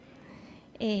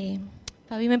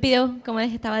Fabi me pidió, como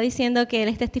les estaba diciendo, que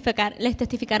les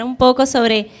testificara un poco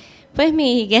sobre pues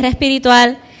mi guerra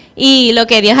espiritual y lo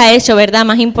que Dios ha hecho, ¿verdad?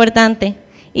 Más importante.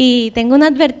 Y tengo una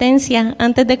advertencia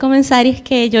antes de comenzar, y es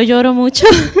que yo lloro mucho.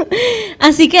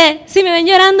 Así que si me ven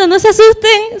llorando, no se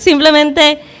asusten,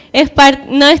 simplemente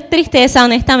no es tristeza,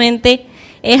 honestamente.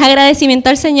 Es agradecimiento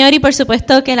al Señor y por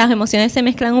supuesto que las emociones se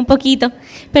mezclan un poquito.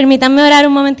 Permítanme orar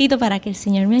un momentito para que el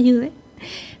Señor me ayude.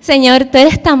 Señor, tú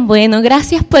eres tan bueno.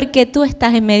 Gracias porque tú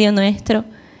estás en medio nuestro.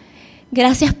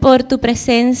 Gracias por tu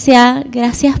presencia.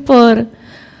 Gracias por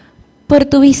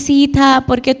tu visita,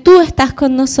 porque tú estás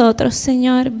con nosotros,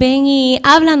 Señor. Ven y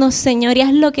háblanos, Señor, y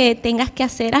haz lo que tengas que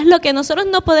hacer. Haz lo que nosotros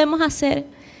no podemos hacer.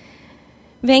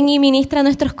 Ven y ministra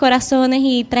nuestros corazones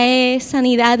y trae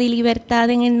sanidad y libertad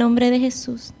en el nombre de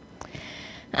Jesús.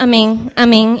 Amén,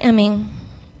 amén, amén.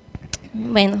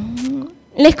 Bueno,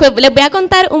 les voy a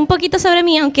contar un poquito sobre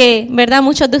mí, aunque, ¿verdad?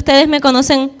 Muchos de ustedes me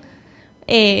conocen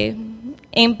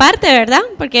en parte, ¿verdad?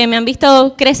 Porque me han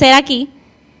visto crecer aquí.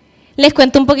 Les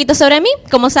cuento un poquito sobre mí.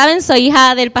 Como saben, soy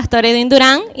hija del pastor Edwin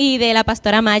Durán y de la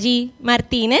pastora Maggie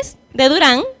Martínez de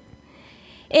Durán.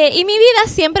 Y mi vida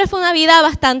siempre fue una vida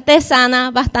bastante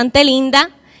sana, bastante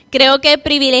linda, creo que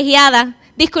privilegiada.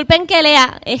 Disculpen que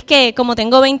lea, es que como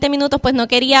tengo 20 minutos, pues no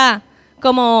quería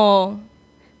como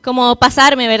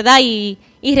pasarme, ¿verdad? Y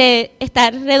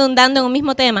estar redundando en un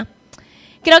mismo tema.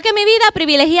 Creo que mi vida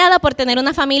privilegiada por tener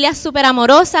una familia súper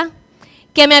amorosa,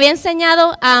 que me había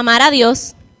enseñado a amar a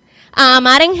Dios, a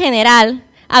amar en general,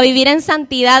 a vivir en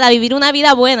santidad, a vivir una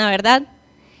vida buena, ¿verdad?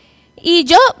 Y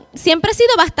yo siempre he sido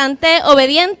bastante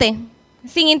obediente,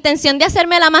 sin intención de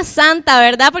hacerme la más santa,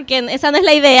 ¿verdad? Porque esa no es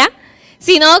la idea,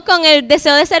 sino con el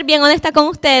deseo de ser bien honesta con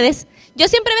ustedes. Yo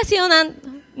siempre he sido una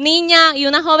niña y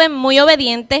una joven muy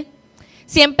obediente.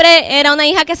 Siempre era una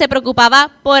hija que se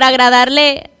preocupaba por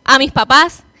agradarle a mis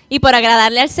papás y por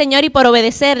agradarle al Señor y por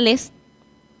obedecerles.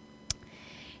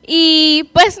 Y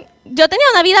pues yo tenía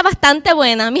una vida bastante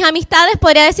buena. Mis amistades,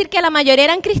 podría decir que la mayoría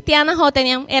eran cristianas o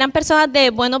eran personas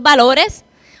de buenos valores,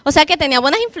 o sea que tenía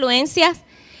buenas influencias.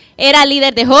 Era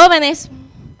líder de jóvenes,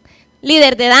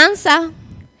 líder de danza,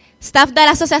 staff de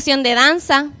la asociación de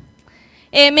danza.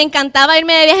 Me encantaba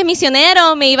irme de viajes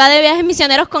misioneros, me iba de viajes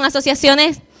misioneros con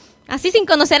asociaciones, así sin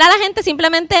conocer a la gente,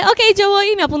 simplemente, ok, yo voy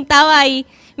y me apuntaba y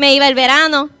me iba el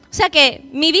verano. O sea que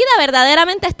mi vida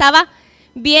verdaderamente estaba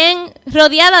bien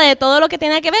rodeada de todo lo que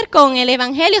tiene que ver con el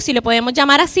evangelio, si le podemos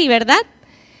llamar así, ¿verdad?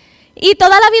 Y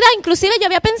toda la vida, inclusive yo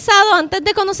había pensado, antes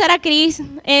de conocer a Chris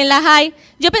en la high,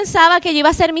 yo pensaba que yo iba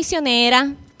a ser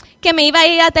misionera, que me iba a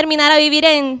ir a terminar a vivir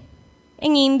en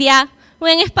India, o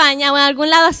en España, o en algún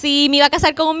lado así, me iba a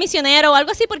casar con un misionero o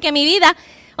algo así, porque mi vida,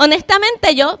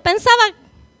 honestamente, yo pensaba,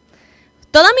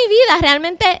 toda mi vida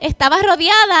realmente estaba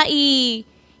rodeada y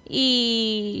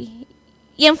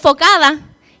enfocada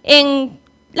en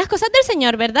las cosas del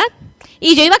Señor, ¿verdad?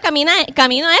 Y yo iba camino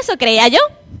a eso, creía yo.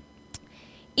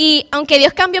 Y aunque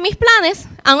Dios cambió mis planes,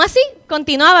 aún así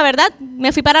continuaba, ¿verdad?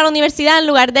 Me fui para la universidad en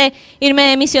lugar de irme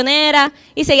de misionera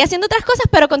y seguía haciendo otras cosas,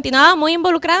 pero continuaba muy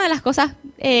involucrada en las cosas,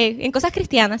 en cosas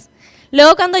cristianas.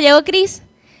 Luego cuando llegó Chris,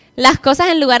 las cosas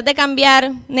en lugar de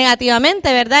cambiar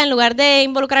negativamente, ¿verdad? En lugar de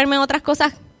involucrarme en otras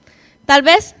cosas, tal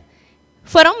vez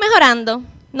fueron mejorando.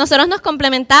 Nosotros nos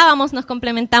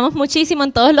complementamos muchísimo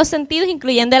en todos los sentidos,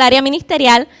 incluyendo el área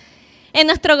ministerial. En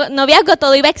nuestro noviazgo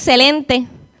todo iba excelente,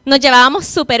 nos llevábamos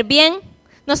súper bien.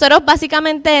 Nosotros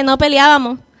básicamente no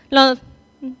peleábamos,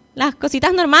 las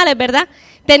cositas normales, ¿verdad?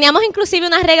 Teníamos inclusive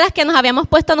unas reglas que nos habíamos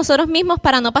puesto nosotros mismos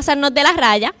para no pasarnos de la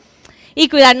raya y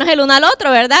cuidarnos el uno al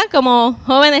otro, ¿verdad? Como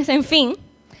jóvenes, en fin.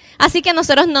 Así que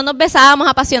nosotros no nos besábamos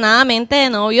apasionadamente de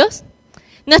novios.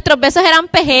 Nuestros besos eran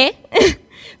PG.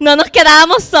 No nos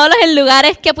quedábamos solos en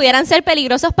lugares que pudieran ser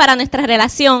peligrosos para nuestra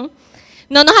relación.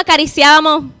 No nos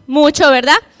acariciábamos mucho,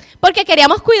 ¿verdad? Porque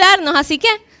queríamos cuidarnos. Así que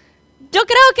yo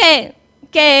creo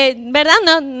que ¿verdad?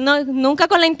 No, nunca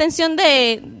con la intención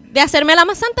de hacerme la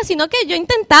más santa, sino que yo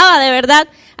intentaba de verdad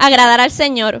agradar al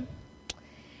Señor.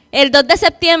 El 2 de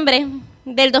septiembre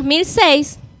del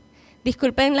 2006,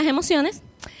 disculpen las emociones,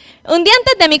 un día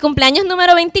antes de mi cumpleaños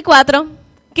número 24,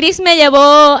 Chris me llevó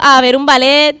a ver un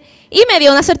ballet y me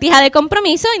dio una sortija de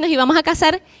compromiso y nos íbamos a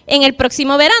casar en el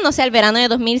próximo verano, o sea, el verano de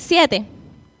 2007.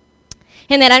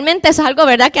 Generalmente eso es algo,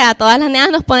 ¿verdad?, que a todas las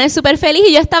nenas nos pone súper feliz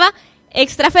y yo estaba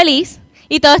extra feliz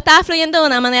y todo estaba fluyendo de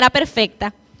una manera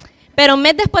perfecta. Pero un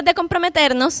mes después de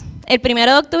comprometernos, el 1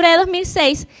 de octubre de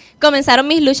 2006, comenzaron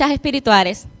mis luchas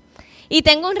espirituales. Y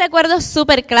tengo un recuerdo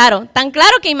súper claro, tan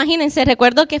claro que imagínense,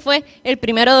 recuerdo que fue el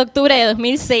 1 de octubre de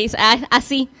 2006,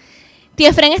 así. Tío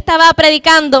Efren estaba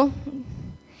predicando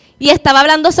y estaba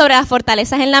hablando sobre las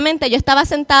fortalezas en la mente. Yo estaba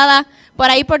sentada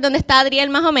por ahí por donde está Adriel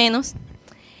más o menos,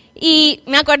 y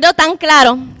me acuerdo tan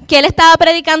claro que él estaba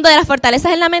predicando de las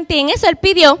fortalezas en la mente, y en eso él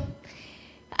pidió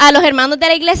a los hermanos de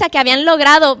la iglesia que habían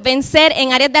logrado vencer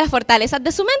en áreas de las fortalezas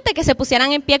de su mente, que se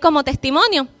pusieran en pie como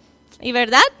testimonio. Y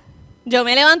verdad, yo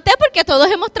me levanté porque todos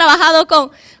hemos trabajado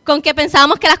con que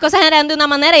pensábamos que las cosas eran de una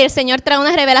manera y el Señor trae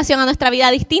una revelación a nuestra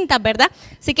vida distinta, ¿verdad?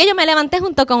 Así que yo me levanté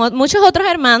junto con muchos otros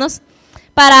hermanos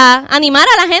para animar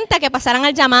a la gente a que pasaran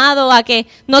al llamado, a que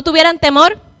no tuvieran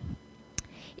temor.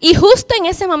 Y justo en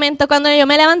ese momento, cuando yo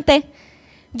me levanté,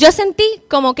 yo sentí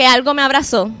como que algo me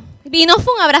abrazó. Y no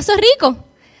fue un abrazo rico,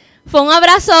 fue un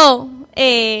abrazo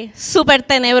súper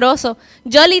tenebroso.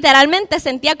 Yo literalmente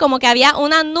sentía como que había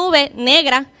una nube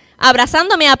negra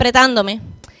abrazándome y apretándome.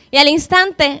 Y al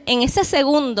instante, en ese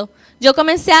segundo, yo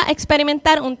comencé a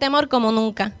experimentar un temor como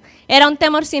nunca. Era un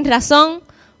temor sin razón,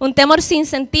 un temor sin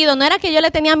sentido. No era que yo le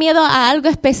tenía miedo a algo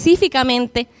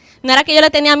específicamente, no era que yo le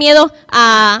tenía miedo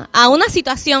a una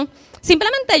situación.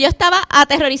 Simplemente yo estaba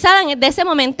aterrorizada de ese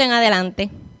momento en adelante.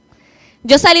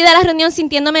 Yo salí de la reunión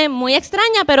sintiéndome muy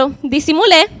extraña, pero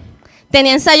disimulé.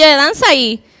 Tenía ensayo de danza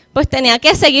y pues tenía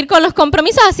que seguir con los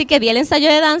compromisos, así que di el ensayo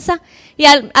de danza. Y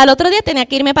al otro día tenía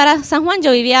que irme para San Juan.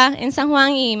 Yo vivía en San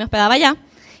Juan y me hospedaba allá.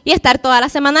 Y estar toda la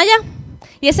semana allá.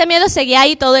 Y ese miedo seguía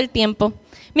ahí todo el tiempo.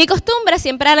 Mi costumbre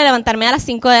siempre era levantarme a las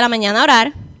 5 de la mañana a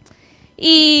orar.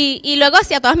 Y luego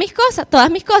hacía todas mis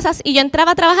cosas. Y yo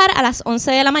entraba a trabajar a las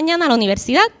 11 de la mañana a la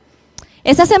universidad.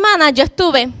 Esa semana yo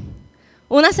estuve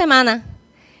una semana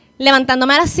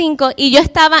levantándome a las 5 y yo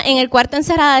estaba en el cuarto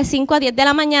encerrada de 5 a 10 de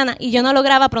la mañana y yo no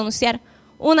lograba pronunciar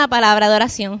una palabra de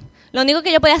oración. Lo único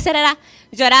que yo podía hacer era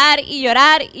llorar y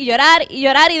llorar y llorar y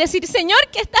llorar y decir, Señor,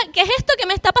 ¿qué es esto que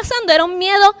me está pasando? Era un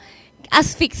miedo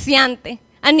asfixiante,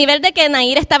 al nivel de que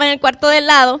Nair estaba en el cuarto del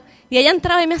lado y ella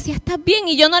entraba y me decía, ¿estás bien?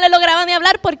 Y yo no le lograba ni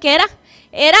hablar porque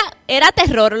era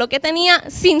terror, lo que tenía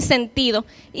sin sentido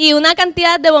y una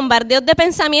cantidad de bombardeos de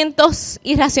pensamientos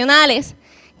irracionales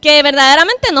que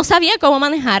verdaderamente no sabía cómo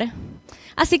manejar.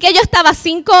 Así que yo estaba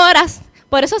 5 horas,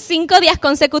 por esos 5 días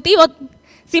consecutivos,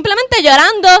 simplemente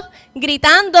llorando,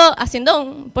 gritando,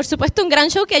 haciendo, por supuesto, un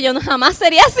gran show que yo jamás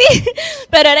sería así,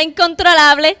 pero era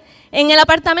incontrolable en el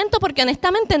apartamento porque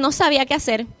honestamente no sabía qué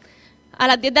hacer. A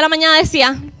las 10 de la mañana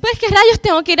decía, pues qué rayos,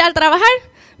 tengo que ir a trabajar.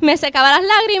 Me secaba las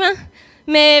lágrimas,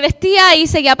 me vestía y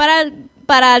seguía para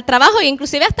el trabajo, e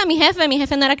inclusive hasta mi jefe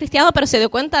no era cristiano, pero se dio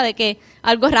cuenta de que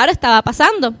algo raro estaba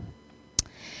pasando.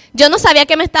 Yo no sabía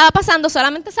qué me estaba pasando,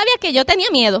 solamente sabía que yo tenía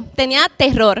miedo, tenía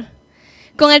terror.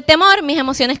 Con el temor, mis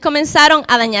emociones comenzaron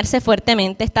a dañarse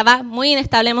fuertemente, estaba muy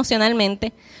inestable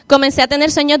emocionalmente. Comencé a tener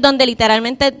sueños donde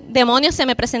literalmente demonios se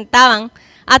me presentaban,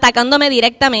 atacándome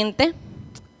directamente.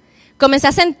 Comencé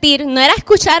a sentir, no era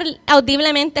escuchar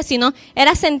audiblemente, sino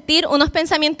era sentir unos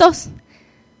pensamientos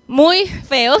muy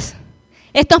feos.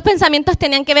 Estos pensamientos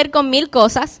tenían que ver con 1000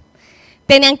 cosas.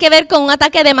 Tenían que ver con un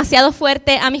ataque demasiado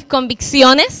fuerte a mis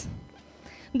convicciones,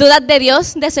 dudas de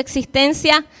Dios, de su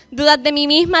existencia, dudas de mí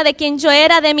misma, de quién yo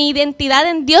era, de mi identidad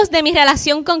en Dios, de mi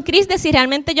relación con Cristo, de si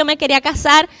realmente yo me quería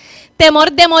casar,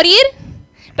 temor de morir,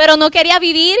 pero no quería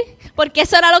vivir, porque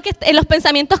eso era lo que los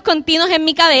pensamientos continuos en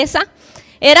mi cabeza.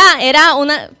 Era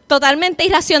totalmente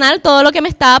irracional todo lo que me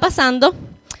estaba pasando.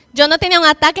 Yo no tenía un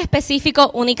ataque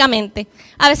específico únicamente.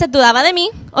 A veces dudaba de mí,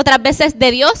 otras veces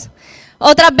de Dios,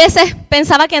 otras veces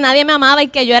pensaba que nadie me amaba y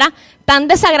que yo era tan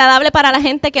desagradable para la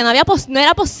gente que no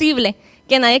era posible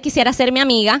que nadie quisiera ser mi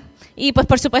amiga. Y pues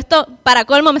por supuesto, para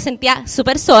colmo, me sentía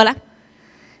súper sola,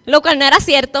 lo cual no era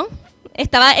cierto.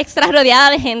 Estaba extra rodeada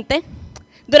de gente.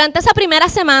 Durante esa primera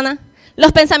semana,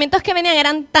 los pensamientos que venían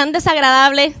eran tan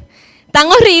desagradables, tan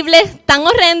horribles, tan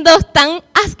horrendos, tan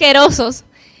asquerosos,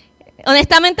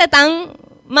 honestamente tan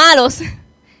malos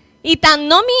y tan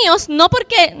no míos, no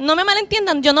porque, no me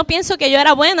malentiendan, yo no pienso que yo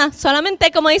era buena,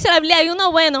 solamente como dice la Biblia hay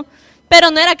uno bueno, pero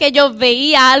no era que yo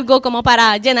veía algo como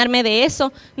para llenarme de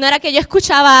eso, no era que yo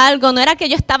escuchaba algo, no era que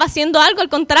yo estaba haciendo algo, al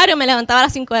contrario, me levantaba a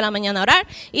las 5 de la mañana a orar,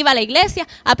 iba a la iglesia,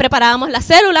 preparábamos la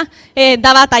célula,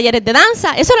 daba talleres de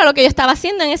danza, eso era lo que yo estaba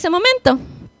haciendo en ese momento.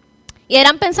 Y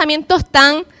eran pensamientos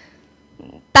tan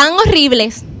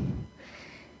horribles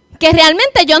que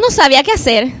realmente yo no sabía qué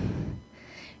hacer.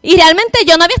 Y realmente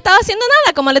yo no había estado haciendo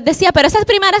nada, como les decía, pero esas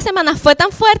primeras semanas fue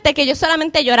tan fuerte que yo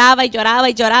solamente lloraba y lloraba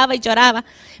y lloraba y lloraba.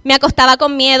 Me acostaba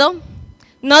con miedo,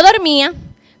 no dormía.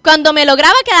 Cuando me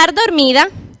lograba quedar dormida,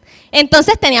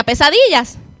 entonces tenía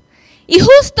pesadillas. Y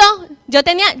justo, yo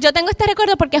tengo este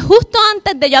recuerdo porque justo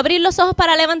antes de yo abrir los ojos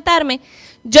para levantarme,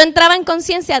 yo entraba en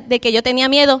conciencia de que yo tenía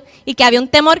miedo y que había un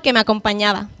temor que me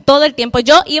acompañaba todo el tiempo.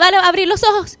 Yo iba a abrir los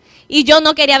ojos y yo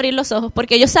no quería abrir los ojos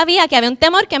porque yo sabía que había un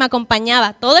temor que me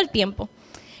acompañaba todo el tiempo.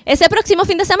 Ese próximo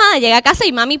fin de semana llegué a casa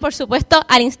y mami, por supuesto,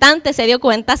 al instante se dio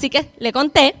cuenta, así que le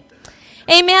conté.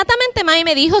 E inmediatamente mami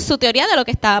me dijo su teoría de lo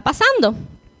que estaba pasando.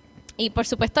 Y por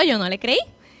supuesto yo no le creí.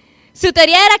 Su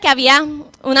teoría era que había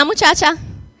una muchacha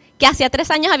que hacía 3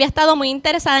 años había estado muy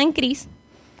interesada en Chris.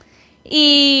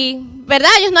 Y, ¿verdad?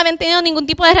 Ellos no habían tenido ningún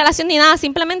tipo de relación ni nada,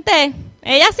 simplemente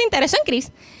ella se interesó en Chris.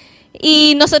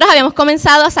 Y nosotros habíamos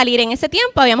comenzado a salir en ese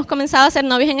tiempo, habíamos comenzado a ser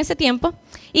novios en ese tiempo.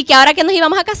 Y que ahora que nos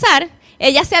íbamos a casar,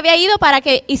 ella se había ido para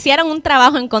que hicieran un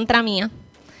trabajo en contra mía.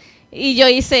 Y yo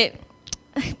hice,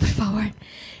 ay, por favor.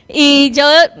 Y yo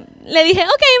le dije,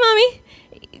 ok,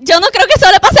 mami, yo no creo que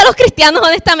eso le pase a los cristianos,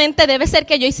 honestamente. Debe ser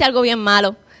que yo hice algo bien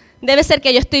malo. Debe ser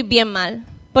que yo estoy bien mal.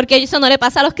 Porque eso no le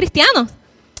pasa a los cristianos.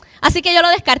 Así que yo lo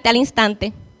descarté al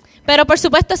instante. Pero por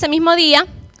supuesto ese mismo día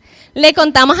le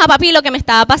contamos a papi lo que me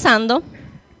estaba pasando.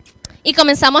 Y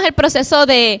comenzamos el proceso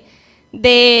de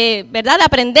 ¿verdad? De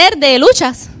aprender de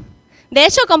luchas. De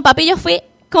hecho, con papi yo fui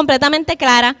completamente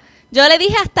clara. Yo le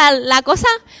dije hasta la cosa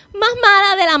más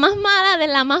mala, de la más mala, de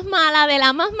la más mala, de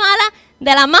la más mala,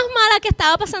 de la más mala que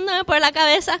estaba pasándome por la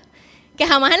cabeza, que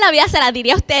jamás en la vida se la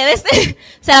diría a ustedes.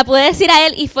 Se la pude decir a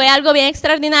él y fue algo bien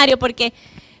extraordinario porque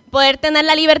poder tener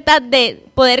la libertad de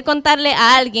poder contarle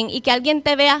a alguien y que alguien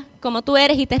te vea como tú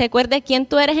eres y te recuerde quién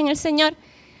tú eres en el Señor,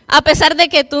 a pesar de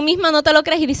que tú misma no te lo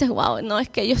crees y dices, wow, no, es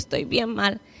que yo estoy bien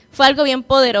mal. Fue algo bien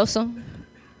poderoso.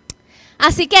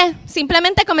 Así que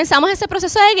simplemente comenzamos ese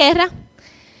proceso de guerra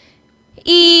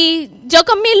y yo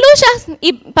con mis luchas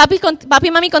y papi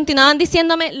y mami continuaban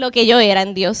diciéndome lo que yo era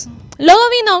en Dios. Luego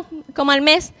vino, como al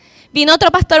mes, vino otro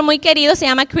pastor muy querido, se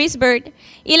llama Chris Bird,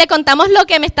 y le contamos lo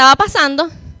que me estaba pasando.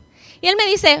 Y él me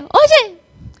dice, oye,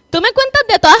 tú me cuentas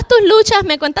de todas tus luchas,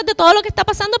 me cuentas de todo lo que está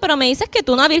pasando, pero me dices que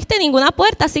tú no abriste ninguna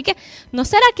puerta, así que ¿no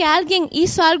será que alguien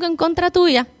hizo algo en contra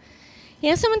tuya? Y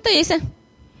en ese momento yo hice,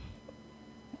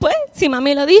 pues, si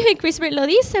mami lo dijo y Chris Bird lo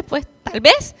dice, pues tal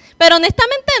vez. Pero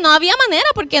honestamente no había manera,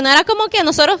 porque no era como que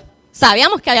nosotros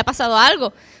sabíamos que había pasado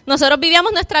algo. Nosotros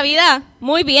vivíamos nuestra vida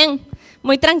muy bien,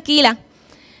 muy tranquila.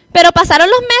 Pero pasaron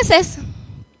los meses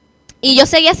y yo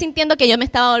seguía sintiendo que yo me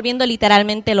estaba volviendo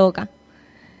literalmente loca.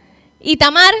 Y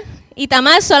Tamar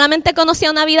solamente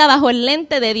conocía una vida bajo el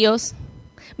lente de Dios,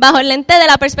 bajo el lente de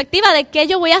la perspectiva de qué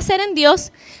yo voy a hacer en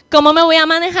Dios, cómo me voy a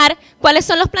manejar, cuáles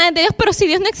son los planes de Dios, pero si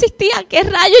Dios no existía, ¿qué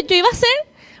rayos yo iba a hacer?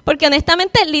 Porque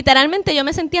honestamente, literalmente yo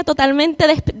me sentía totalmente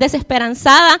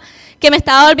desesperanzada, que me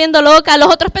estaba volviendo loca,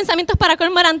 los otros pensamientos para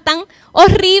colmo eran tan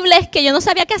horribles que yo no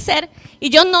sabía qué hacer y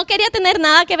yo no quería tener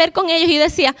nada que ver con ellos y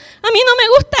decía, a mí no me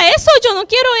gusta eso, yo no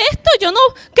quiero esto, yo no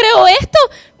creo esto,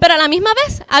 pero a la misma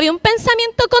vez había un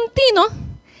pensamiento continuo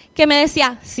que me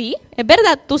decía, sí, es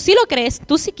verdad, tú sí lo crees,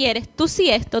 tú sí quieres, tú sí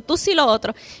esto, tú sí lo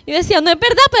otro. Y decía, no es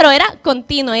verdad, pero era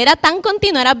continuo, era tan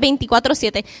continuo, era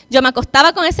 24/7. Yo me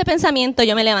acostaba con ese pensamiento,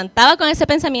 yo me levantaba con ese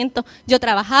pensamiento, yo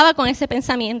trabajaba con ese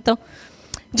pensamiento.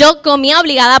 Yo comía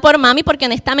obligada por mami porque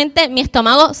honestamente mi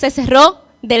estómago se cerró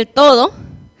del todo.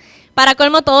 Para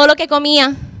colmo, todo lo que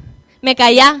comía me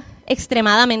caía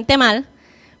extremadamente mal.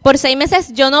 Por 6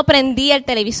 meses yo no prendí el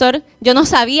televisor, yo no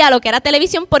sabía lo que era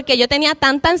televisión porque yo tenía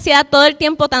tanta ansiedad todo el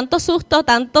tiempo, tanto susto,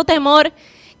 tanto temor,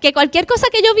 que cualquier cosa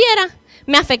que yo viera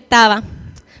me afectaba.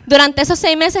 Durante esos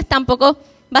 6 meses tampoco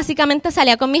básicamente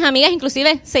salía con mis amigas,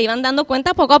 inclusive se iban dando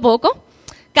cuenta poco a poco.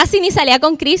 Casi ni salía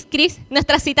con Chris.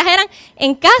 Nuestras citas eran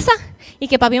en casa y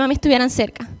que papi y mami estuvieran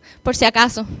cerca, por si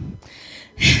acaso.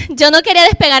 Yo no quería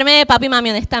despegarme de papi y mami,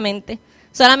 honestamente.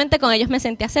 Solamente con ellos me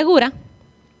sentía segura.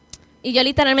 Y yo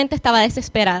literalmente estaba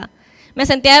desesperada. Me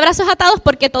sentía de brazos atados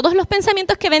porque todos los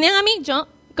pensamientos que venían a mí, yo,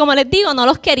 como les digo, no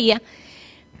los quería.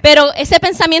 Pero ese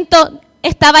pensamiento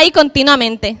estaba ahí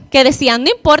continuamente, que decía, no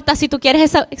importa si tú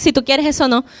quieres eso o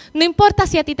no, no importa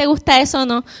si a ti te gusta eso o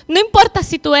no, no importa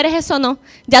si tú eres eso o no,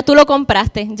 ya tú lo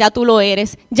compraste, ya tú lo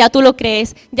eres, ya tú lo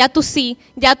crees, ya tú sí,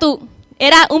 ya tú...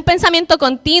 Era un pensamiento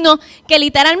continuo que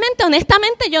literalmente,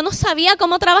 honestamente, yo no sabía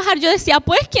cómo trabajar. Yo decía,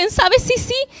 pues, ¿quién sabe si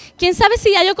sí? ¿Quién sabe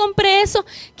si ya yo compré eso?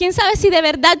 ¿Quién sabe si de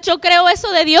verdad yo creo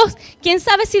eso de Dios? ¿Quién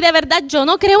sabe si de verdad yo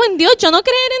no creo en Dios? Yo no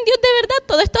creer en Dios de verdad.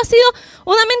 Todo esto ha sido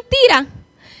una mentira.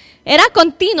 Era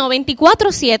continuo,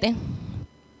 24/7.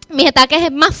 Mis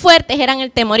ataques más fuertes eran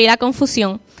el temor y la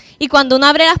confusión. Y cuando uno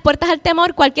abre las puertas al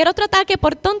temor, cualquier otro ataque,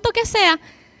 por tonto que sea,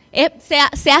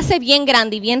 se hace bien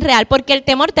grande y bien real, porque el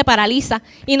temor te paraliza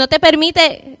y no te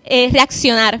permite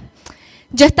reaccionar.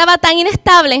 Yo estaba tan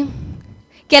inestable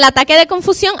que el ataque de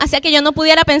confusión hacía que yo no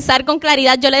pudiera pensar con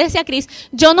claridad. Yo le decía a Chris,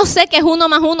 yo no sé qué es 1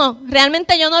 más 1,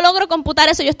 realmente yo no logro computar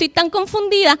eso, yo estoy tan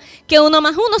confundida que 1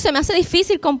 más 1 se me hace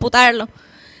difícil computarlo.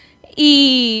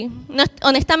 y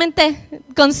honestamente,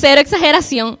 con cero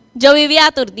exageración, yo vivía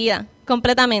aturdida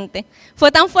completamente.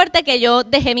 Fue tan fuerte que yo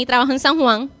dejé mi trabajo en San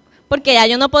Juan porque ya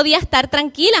yo no podía estar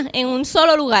tranquila en un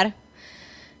solo lugar.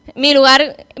 Mi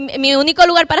único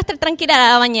lugar para estar tranquila era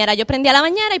la bañera. Yo prendía la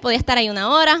bañera y podía estar ahí 1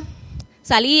 hora,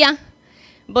 salía,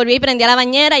 volví y prendía la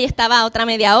bañera y estaba otra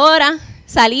media hora,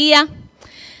 salía.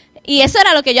 Y eso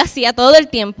era lo que yo hacía todo el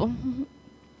tiempo.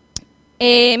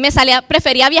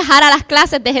 Prefería viajar a las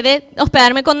clases, dejé de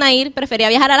hospedarme con Nair, prefería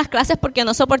viajar a las clases porque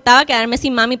no soportaba quedarme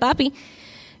sin mami y papi.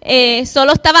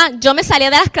 Yo me salía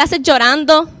de las clases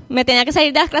llorando, me tenía que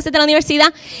salir de las clases de la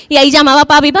universidad y ahí llamaba a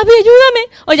papi, ayúdame,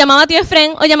 o llamaba a tío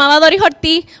Efren, o llamaba a Doris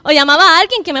Ortiz, o llamaba a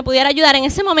alguien que me pudiera ayudar en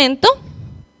ese momento,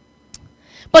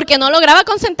 porque no lograba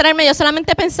concentrarme, yo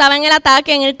solamente pensaba en el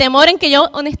ataque, en el temor, en que yo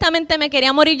honestamente me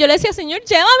quería morir. Yo le decía, Señor,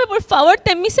 llévame por favor,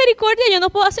 ten misericordia, yo no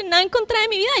puedo hacer nada en contra de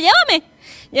mi vida,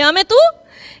 llévame tú.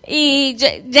 Y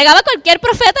llegaba cualquier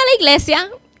profeta a la iglesia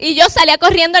y yo salía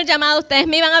corriendo al llamado. Ustedes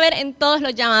me iban a ver en todos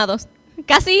los llamados,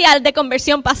 casi al de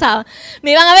conversión pasaba.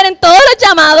 Me iban a ver en todos los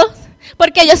llamados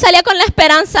porque yo salía con la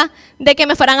esperanza de que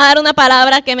me fueran a dar una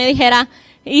palabra que me dijera,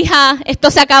 hija,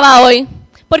 esto se acaba hoy.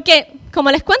 Porque,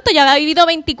 como les cuento, yo había vivido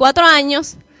 24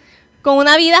 años con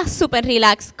una vida súper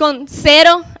relax, con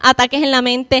 0 ataques en la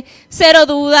mente, 0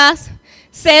 dudas,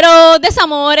 0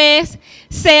 desamores,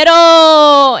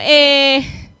 0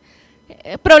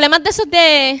 problemas de esos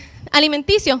de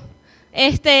alimenticios,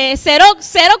 0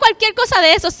 cualquier cosa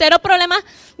de eso, 0 problemas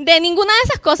de ninguna de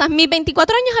esas cosas. Mis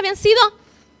 24 años habían sido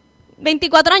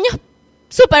 24 años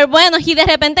súper buenos y de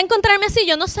repente encontrarme así,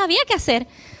 yo no sabía qué hacer.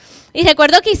 Y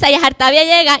recuerdo que Isaías Artavia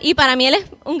llega y para mí él es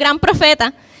un gran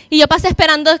profeta y yo pasé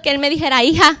esperando que él me dijera,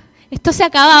 hija, esto se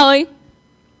acaba hoy.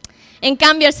 En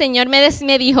cambio el Señor me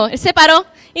dijo, él se paró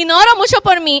y no oró mucho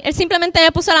por mí, él simplemente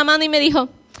me puso la mano y me dijo,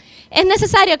 es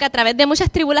necesario que a través de muchas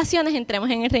tribulaciones entremos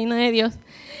en el reino de Dios.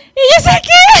 Y yo sé,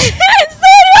 ¿qué? ¿En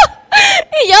serio?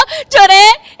 Y yo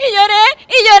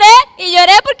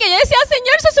lloré porque yo decía,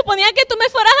 Señor, se suponía que tú me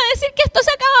fueras a decir que esto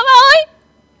se acababa hoy.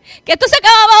 Que esto se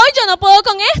acababa hoy, yo no puedo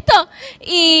con esto.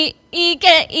 Y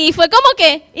fue como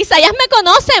que Isaías me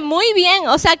conoce muy bien,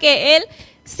 o sea que él,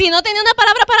 si no tenía una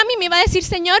palabra para mí, me iba a decir,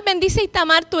 Señor, bendice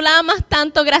Itamar, tú la amas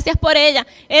tanto, gracias por ella.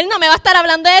 Él no me va a estar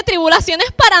hablando de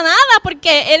tribulaciones para nada,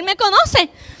 porque él me conoce.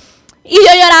 Y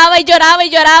yo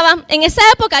lloraba. En esa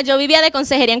época yo vivía de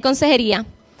consejería en consejería.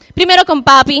 Primero con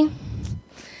papi.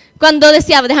 Cuando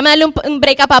decía, déjame darle un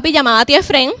break a papi, llamaba a tío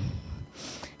Efren.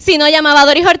 Si no, llamaba a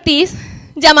Doris Ortiz.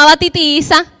 Llamaba a Titi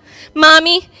Isa,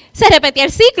 mami, se repetía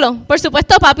el ciclo. Por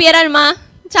supuesto, papi era el más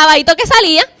chavadito que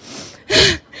salía,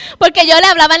 porque yo le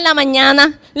hablaba en la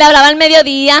mañana, le hablaba al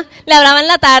mediodía, le hablaba en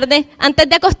la tarde, antes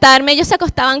de acostarme, ellos se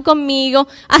acostaban conmigo,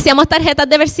 hacíamos tarjetas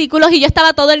de versículos y yo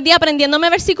estaba todo el día aprendiéndome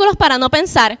versículos para no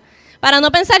pensar.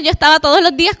 Yo estaba todos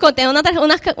los días con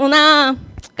una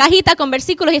cajita con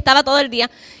versículos y estaba todo el día.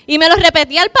 Y me los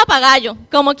repetía al papagayo,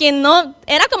 como que no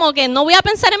voy a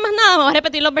pensar en más nada, me voy a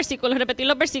repetir los versículos.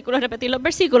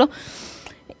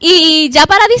 Y ya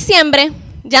para diciembre,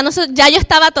 ya yo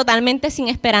estaba totalmente sin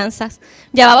esperanzas.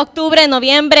 Llevaba octubre,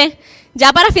 noviembre,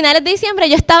 ya para finales de diciembre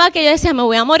yo decía, me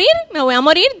voy a morir,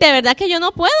 de verdad que yo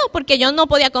no puedo, porque yo no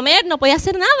podía comer, no podía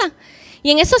hacer nada. Y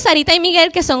en eso Sarita y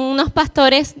Miguel, que son unos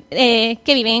pastores que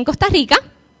viven en Costa Rica,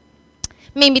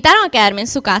 me invitaron a quedarme en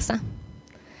su casa.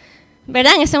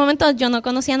 ¿Verdad? En ese momento yo no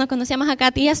conocía más a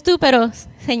Katy y a Stu, pero el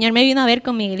Señor me vino a ver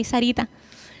con Miguel y Sarita.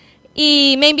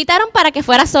 Y me invitaron para que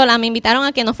fuera sola, me invitaron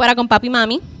a que no fuera con papi y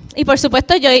mami. Y por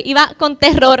supuesto yo iba con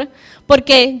terror,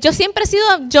 porque yo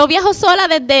viajo sola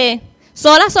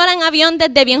sola en avión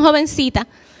desde bien jovencita.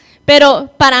 Pero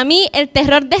para mí el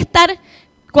terror de estar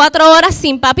 4 horas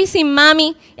sin papi y sin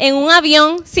mami, en un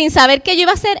avión, sin saber qué yo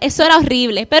iba a hacer, eso era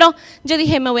horrible. Pero yo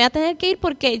dije, me voy a tener que ir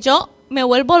porque yo me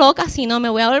vuelvo loca, si no me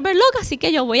voy a volver loca, así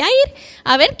que yo voy a ir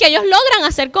a ver qué ellos logran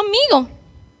hacer conmigo.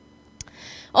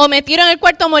 O me tiro en el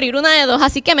cuarto a morir, una de dos,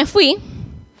 así que me fui.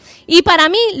 Y para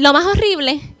mí, lo más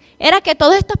horrible era que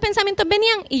todos estos pensamientos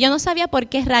venían y yo no sabía por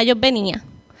qué rayos venían.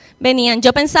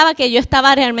 Yo pensaba que yo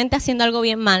estaba realmente haciendo algo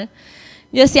bien mal.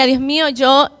 Yo decía, Dios mío,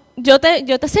 yo te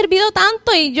he servido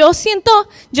tanto y yo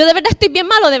de verdad estoy bien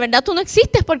malo, de verdad tú no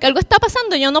existes porque algo está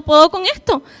pasando, yo no puedo con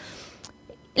esto.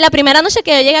 La primera noche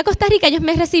que yo llegué a Costa Rica, ellos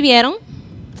me recibieron,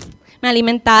 me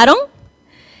alimentaron,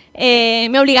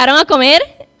 me obligaron a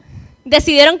comer,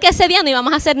 decidieron que ese día no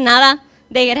íbamos a hacer nada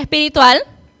de guerra espiritual.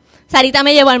 Sarita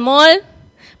me llevó al mall,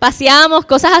 paseamos,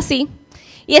 cosas así.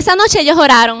 Y esa noche ellos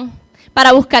oraron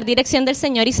para buscar dirección del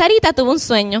Señor y Sarita tuvo un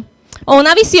sueño o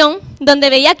una visión donde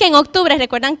veía que en octubre,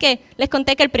 recuerdan que les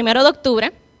conté que el 1 de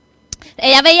octubre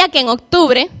ella veía que en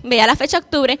octubre, veía la fecha de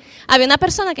octubre, había una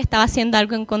persona que estaba haciendo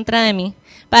algo en contra de mí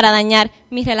para dañar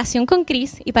mi relación con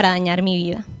Chris y para dañar mi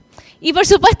vida. Y por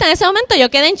supuesto, en ese momento yo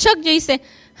quedé en shock. Yo hice,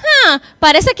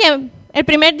 parece que el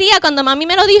primer día cuando mami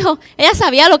me lo dijo, ella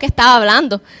sabía lo que estaba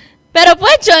hablando. Pero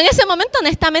pues yo en ese momento,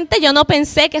 honestamente, yo no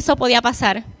pensé que eso podía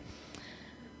pasar.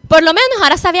 Por lo menos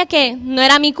ahora sabía que no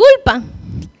era mi culpa.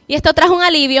 Y esto trajo un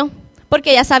alivio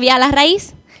porque ya sabía la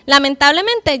raíz.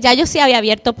 Lamentablemente, ya yo sí había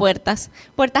abierto puertas.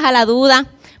 Puertas a la duda,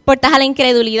 puertas a la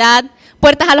incredulidad,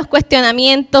 puertas a los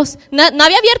cuestionamientos. No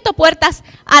había abierto puertas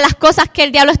a las cosas que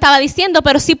el diablo estaba diciendo,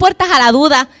 pero sí puertas a la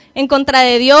duda en contra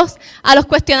de Dios, a los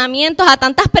cuestionamientos, a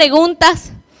tantas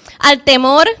preguntas, al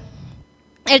temor.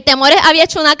 El temor había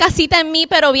hecho una casita en mí,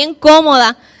 pero bien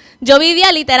cómoda. Yo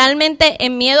vivía literalmente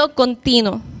en miedo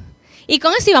continuo. Y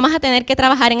con eso íbamos a tener que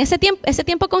trabajar. En ese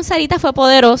tiempo con Sarita fue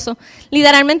poderoso.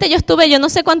 Literalmente yo estuve yo no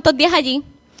sé cuántos días allí.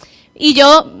 Y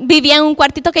yo vivía en un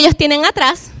cuartito que ellos tienen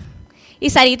atrás. Y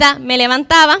Sarita me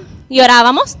levantaba y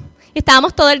orábamos. Y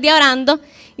estábamos todo el día orando.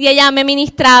 Y ella me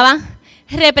ministraba,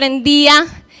 reprendía.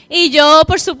 Y yo,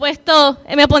 por supuesto,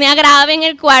 me ponía grave en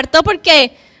el cuarto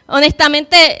porque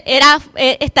honestamente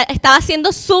estaba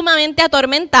siendo sumamente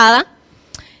atormentada.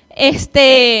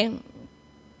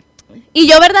 Y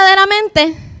yo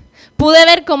verdaderamente pude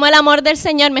ver cómo el amor del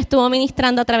Señor me estuvo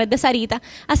ministrando a través de Sarita.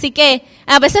 Así que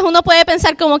a veces uno puede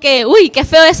pensar como que, uy, qué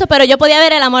feo eso, pero yo podía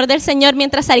ver el amor del Señor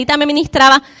mientras Sarita me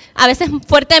ministraba, a veces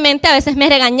fuertemente, a veces me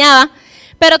regañaba.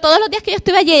 Pero todos los días que yo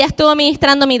estuve allí, ella estuvo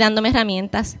ministrándome y dándome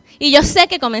herramientas. Y yo sé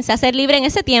que comencé a ser libre en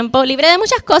ese tiempo, libre de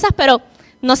muchas cosas, pero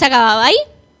no se acababa ahí.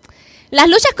 Las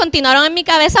luchas continuaron en mi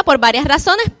cabeza por varias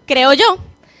razones, creo yo.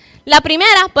 La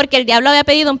primera, porque el diablo había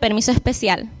pedido un permiso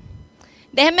especial.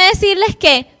 Déjenme decirles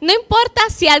que no importa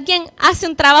si alguien hace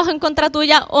un trabajo en contra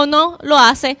tuya o no lo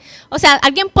hace. O sea,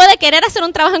 alguien puede querer hacer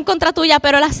un trabajo en contra tuya,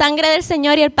 pero la sangre del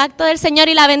Señor y el pacto del Señor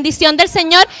y la bendición del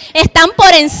Señor están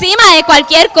por encima de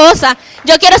cualquier cosa.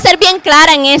 Yo quiero ser bien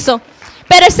clara en eso.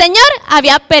 Pero el Señor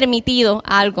había permitido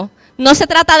algo. No se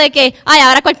trata de que,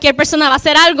 ahora cualquier persona va a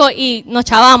hacer algo y nos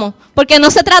chavamos. Porque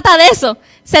no se trata de eso.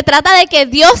 Se trata de que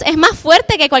Dios es más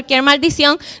fuerte que cualquier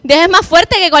maldición. Dios es más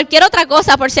fuerte que cualquier otra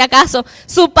cosa, por si acaso.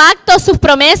 Su pacto, sus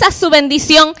promesas, su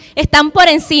bendición están por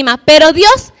encima. Pero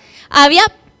Dios había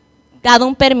dado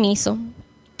un permiso.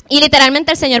 Y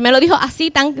literalmente el Señor me lo dijo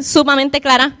así, tan sumamente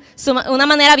clara, una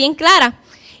manera bien clara.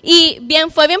 Y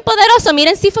fue bien poderoso.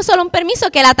 Miren, sí fue solo un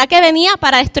permiso, que el ataque venía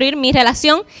para destruir mi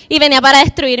relación y venía para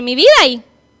destruir mi vida. Y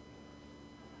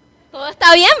todo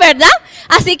está bien, ¿verdad?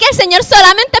 Así que el Señor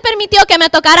solamente permitió que me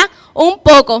tocara un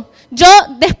poco. Yo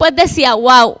después decía,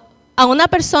 wow, a una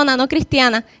persona no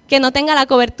cristiana que no tenga la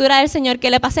cobertura del Señor,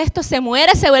 que le pase esto, se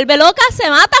muere, se vuelve loca, se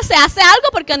mata, se hace algo,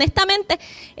 porque honestamente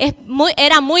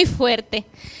era muy fuerte.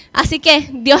 Así que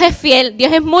Dios es fiel,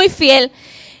 Dios es muy fiel.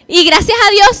 Y gracias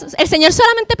a Dios, el Señor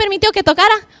solamente permitió que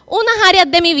tocara unas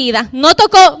áreas de mi vida. No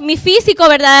tocó mi físico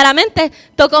verdaderamente,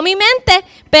 tocó mi mente,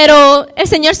 pero el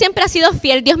Señor siempre ha sido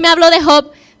fiel. Dios me habló de Job,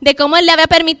 de cómo Él había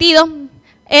permitido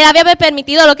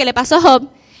lo que le pasó a Job,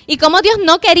 y cómo Dios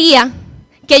no quería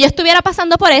que yo estuviera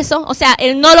pasando por eso. O sea,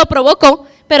 Él no lo provocó,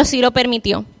 pero sí lo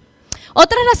permitió.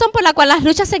 Otra razón por la cual las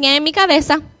luchas seguían en mi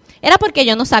cabeza era porque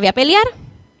yo no sabía pelear,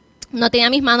 no tenía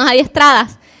mis manos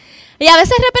adiestradas. Y a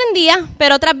veces reprendía,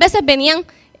 pero otras veces venían,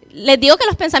 les digo que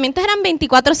los pensamientos eran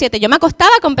 24/7. Yo me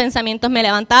acostaba con pensamientos, me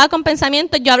levantaba con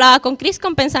pensamientos, yo hablaba con Chris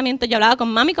con pensamientos, yo hablaba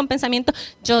con mami con pensamientos,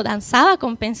 yo danzaba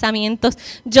con pensamientos,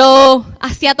 yo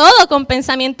hacía todo con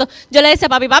pensamientos. Yo le decía,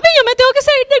 papi, yo me tengo que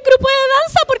salir del grupo de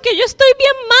danza porque yo estoy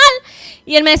bien mal.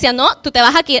 Y él me decía, no, tú te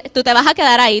vas a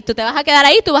quedar ahí, tú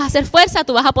vas a hacer fuerza,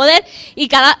 tú vas a poder. Y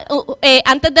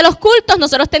antes de los cultos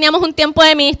nosotros teníamos un tiempo de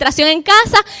administración en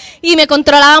casa y me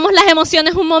controlábamos las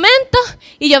emociones un momento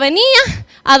y yo venía,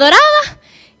 adoraba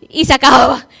y se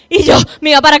acababa. Y yo me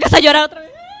iba para casa a llorar otra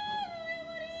vez.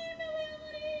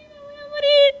 Me voy a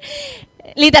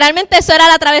morir. Literalmente eso era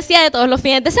la travesía de todos los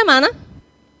fines de semana.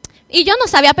 Y yo no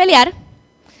sabía pelear.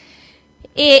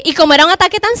 Y como era un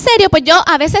ataque tan serio, pues yo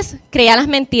a veces creía las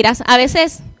mentiras. A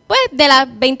veces, pues de las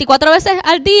 24 horas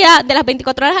al día,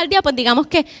 pues digamos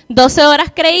que 12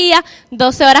 horas creía,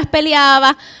 12 horas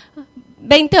peleaba,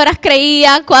 20 horas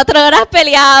creía, 4 horas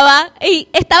peleaba. Y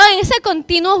estaba en ese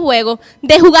continuo juego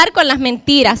de jugar con las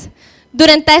mentiras.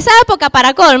 Durante esa época,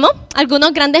 para colmo,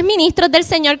 algunos grandes ministros del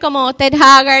Señor como Ted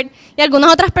Haggard y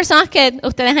algunas otras personas que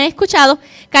ustedes han escuchado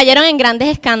cayeron en grandes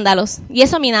escándalos. Y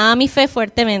eso minaba mi fe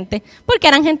fuertemente, porque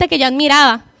eran gente que yo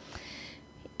admiraba.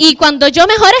 Y cuando yo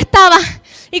mejor estaba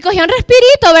Y cogía un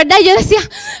respirito, ¿verdad? Y yo decía,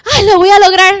 ay, lo voy a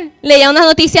lograr. Leía una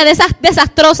noticia de esas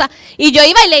desastrosas. Y yo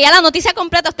iba y leía la noticia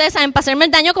completa, ustedes saben, para hacerme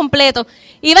el daño completo.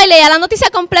 Iba y leía la noticia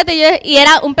completa y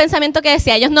era un pensamiento que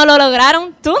decía, ellos no lo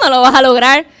lograron, tú no lo vas a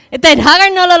lograr. Ted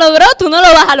Haggard no lo logró, tú no lo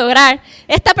vas a lograr.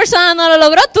 Esta persona no lo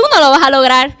logró, tú no lo vas a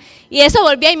lograr. Y eso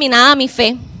volvía y minaba mi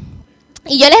fe.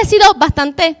 Y yo les he sido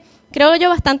bastante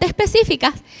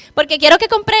específicas, porque quiero que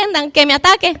comprendan que mi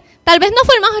ataque tal vez no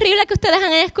fue el más horrible que ustedes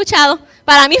han escuchado.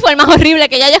 Para mí fue el más horrible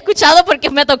que yo haya escuchado porque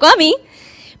me tocó a mí,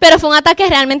 pero fue un ataque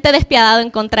realmente despiadado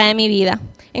en contra de mi vida,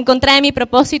 en contra de mi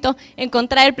propósito, en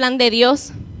contra del plan de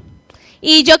Dios.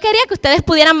 Y yo quería que ustedes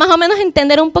pudieran más o menos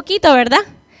entender un poquito, ¿verdad?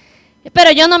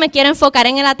 Pero yo no me quiero enfocar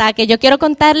en el ataque, yo quiero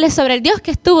contarles sobre el Dios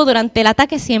que estuvo durante el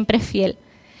ataque siempre fiel.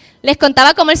 Les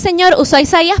contaba cómo el Señor usó a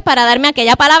Isaías para darme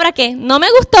aquella palabra que no me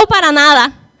gustó para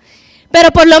nada,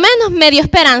 pero por lo menos me dio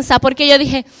esperanza, porque yo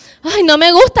dije, ay, no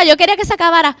me gusta, yo quería que se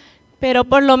acabara, pero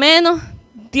por lo menos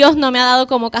Dios no me ha dado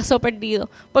como caso perdido,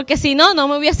 porque si no, no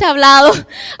me hubiese hablado.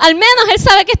 Al menos Él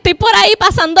sabe que estoy por ahí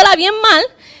pasándola bien mal,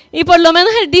 y por lo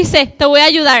menos Él dice, te voy a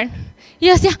ayudar. Y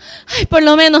yo decía, ay, por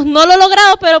lo menos no lo he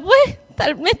logrado, pero pues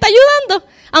me está ayudando.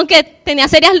 Aunque tenía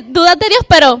serias dudas de Dios,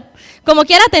 pero como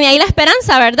quiera tenía ahí la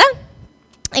esperanza, ¿verdad?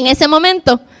 En ese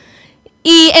momento.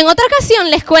 Y en otra ocasión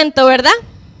les cuento, ¿verdad?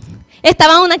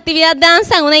 Estaba en una actividad de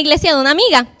danza en una iglesia de una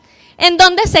amiga, en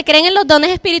donde se creen en los dones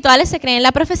espirituales, se creen en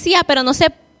la profecía, pero no es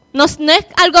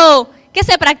algo que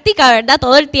se practica, ¿verdad?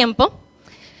 Todo el tiempo.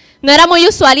 No era muy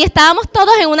usual y estábamos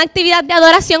todos en una actividad de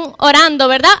adoración orando,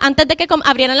 ¿verdad? Antes de que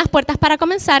abrieran las puertas para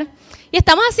comenzar. Y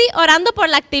estamos así orando por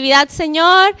la actividad.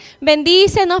 Señor,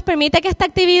 bendícenos, permite que esta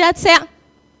actividad sea...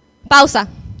 Pausa.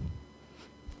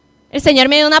 El Señor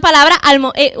me dio una palabra,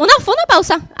 fue una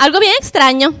pausa, algo bien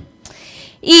extraño.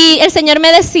 Y el Señor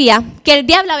me decía que el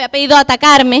diablo había pedido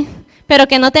atacarme, pero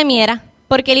que no temiera,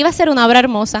 porque Él iba a hacer una obra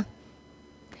hermosa.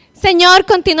 Señor,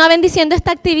 continúa bendiciendo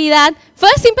esta actividad. Fue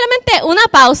simplemente una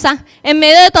pausa en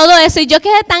medio de todo eso y yo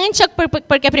quedé tan en shock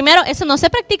porque primero, eso no se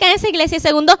practica en esa iglesia y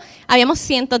segundo, habíamos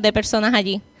cientos de personas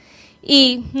allí.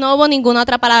 Y no hubo ninguna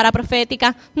otra palabra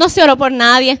profética, no se oró por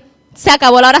nadie. Se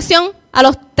acabó la oración a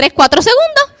los 3-4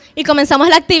 segundos y comenzamos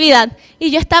la actividad.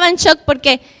 Y yo estaba en shock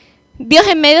porque Dios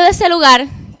en medio de ese lugar,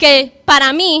 que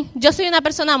para mí, yo soy una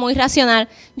persona muy racional,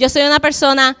 yo soy una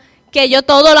persona que yo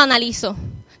todo lo analizo,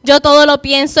 yo todo lo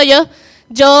pienso, yo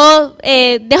dejo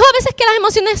a veces que las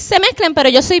emociones se mezclen, pero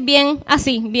yo soy bien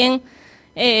así, bien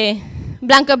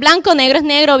blanco es blanco, negro es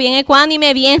negro, bien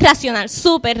ecuánime, bien racional,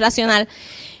 súper racional.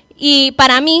 Y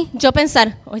para mí, yo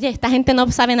pensar, oye, esta gente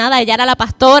no sabe nada, ella era la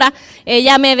pastora,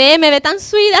 ella me ve tan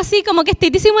sweet, así como que estoy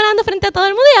disimulando frente a todo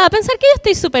el mundo y ella va a pensar que yo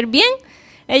estoy súper bien.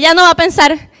 Ella no va a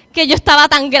pensar que yo estaba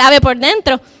tan grave por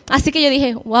dentro. Así que yo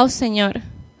dije, wow, Señor,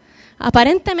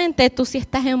 aparentemente tú sí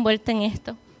estás envuelta en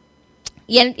esto.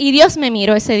 Y Dios me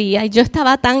miró ese día y yo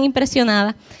estaba tan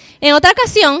impresionada. En otra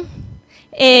ocasión,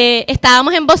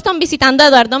 estábamos en Boston visitando a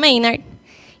Eduardo Maynard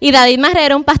y David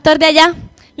Marrero, un pastor de allá,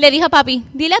 le dijo a papi,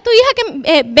 dile a tu hija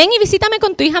que ven y visítame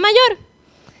con tu hija mayor.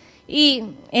 Y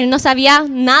él no sabía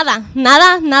nada.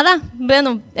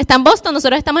 Bueno, está en Boston,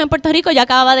 nosotros estamos en Puerto Rico, yo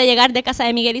acababa de llegar de casa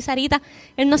de Miguel y Sarita,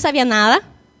 él no sabía nada.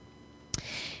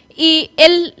 Y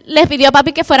él les pidió a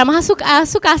papi que fuéramos a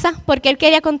su casa porque él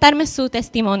quería contarme su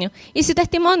testimonio. Y su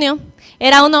testimonio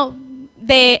era uno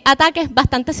de ataques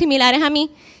bastante similares a mí,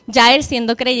 ya él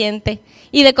siendo creyente.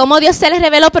 Y de cómo Dios se les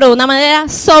reveló, pero de una manera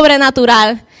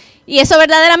sobrenatural. Y eso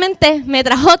verdaderamente me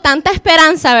trajo tanta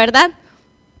esperanza, ¿verdad?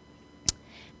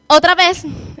 Otra vez,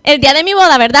 el día de mi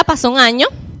boda, ¿verdad? Pasó un año.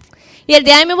 Y el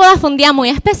día de mi boda fue un día muy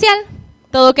especial.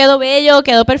 Todo quedó bello,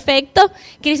 quedó perfecto.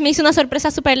 Chris me hizo una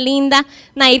sorpresa súper linda.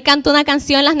 Nair cantó una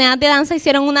canción, las nenas de danza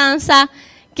hicieron una danza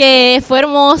que fue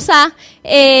hermosa.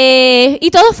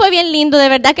 Y todo fue bien lindo, de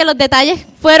verdad que los detalles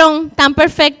fueron tan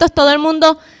perfectos. Todo el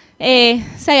mundo se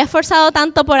había esforzado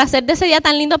tanto por hacer de ese día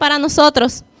tan lindo para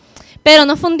nosotros. Pero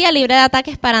no fue un día libre de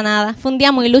ataques para nada, fue un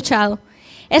día muy luchado.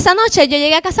 Esa noche yo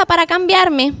llegué a casa para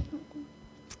cambiarme,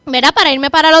 ¿verdad? Para irme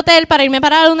para el hotel, para irme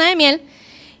para la luna de miel.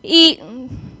 Y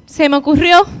se me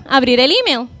ocurrió abrir el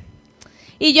email.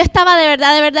 Y yo estaba de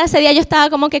verdad, ese día yo estaba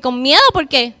como que con miedo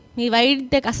porque me iba a ir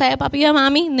de casa de papi y de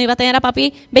mami, no iba a tener a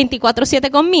papi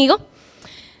 24/7 conmigo.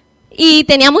 Y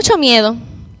tenía mucho miedo.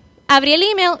 Abrí el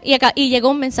email y llegó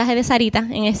un mensaje de Sarita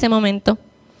en ese momento.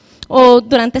 O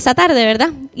durante esa tarde,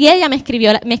 ¿verdad? Y ella me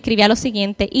escribía lo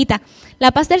siguiente: Ita,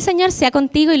 la paz del Señor sea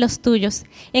contigo y los tuyos.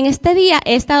 En este día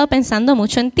he estado pensando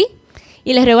mucho en ti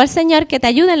Y le ruego al Señor que te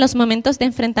ayude en los momentos de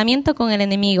enfrentamiento con el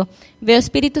enemigo. Veo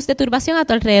espíritus de turbación a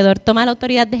tu alrededor. Toma la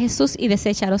autoridad de Jesús y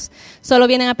deséchalos. Solo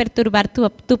vienen a perturbar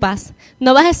tu paz.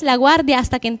 No bajes la guardia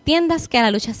hasta que entiendas que la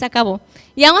lucha se acabó.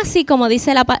 Y aún así, como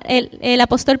dice el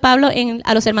apóstol Pablo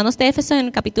a los hermanos de Éfeso en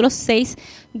el capítulo 6,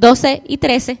 12 y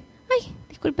 13. Ay,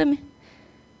 discúlpenme.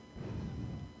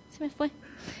 Se me fue.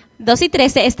 2 y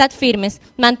 13, estad firmes,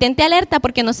 mantente alerta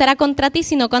porque no será contra ti,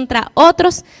 sino contra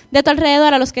otros de tu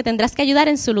alrededor a los que tendrás que ayudar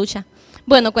en su lucha.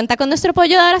 Bueno, cuenta con nuestro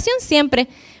apoyo de oración siempre,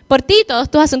 por ti y todos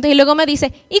tus asuntos. Y luego me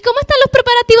dice, ¿y cómo están los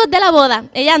preparativos de la boda?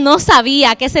 Ella no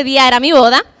sabía que ese día era mi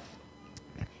boda.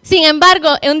 Sin embargo,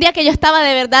 un día que yo estaba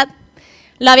de verdad,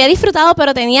 lo había disfrutado,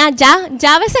 pero tenía ya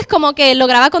a veces como que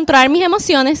lograba controlar mis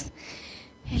emociones.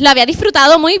 Lo había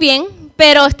disfrutado muy bien,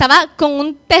 pero estaba con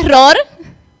un terror.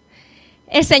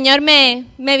 El Señor me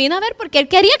vino a ver porque Él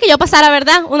quería que yo pasara,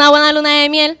 ¿verdad?, una buena luna de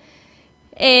miel.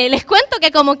 Les cuento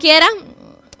que como quiera,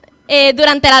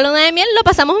 durante la luna de miel lo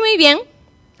pasamos muy bien,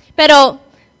 pero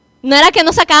no era que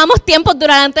nos sacábamos tiempo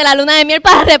durante la luna de miel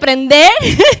para reprender,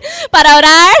 para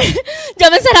orar. Yo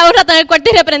me encerraba un rato en el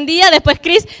cuarto y reprendía. Después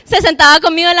Chris se sentaba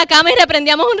conmigo en la cama y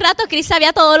reprendíamos un rato. Chris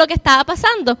sabía todo lo que estaba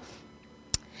pasando.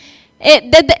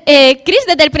 Chris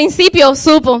desde el principio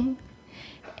supo.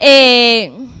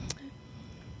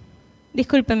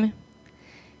 Discúlpenme.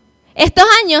 Estos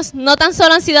años no tan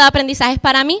solo han sido de aprendizajes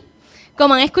para mí,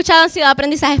 como han escuchado, han sido de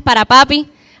aprendizajes para papi,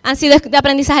 han sido de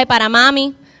aprendizaje para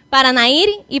mami, para Nair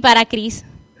y para Chris.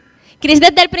 Chris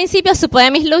desde el principio supo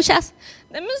de mis luchas.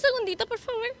 Dame un segundito, por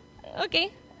favor. Ok.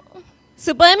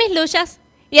 Supo de mis luchas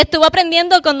y estuvo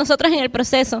aprendiendo con nosotros en el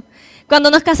proceso.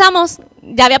 Cuando nos casamos,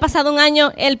 ya había pasado un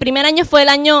año, el primer año fue el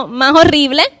año más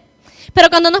horrible. Pero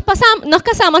cuando nos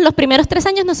casamos, los primeros 3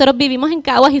 años nosotros vivimos en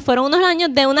Caguas y fueron unos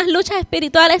años de unas luchas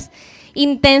espirituales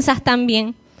intensas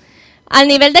también. Al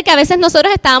nivel de que a veces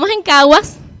nosotros estábamos en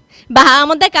Caguas,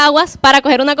 bajábamos de Caguas para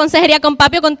coger una consejería con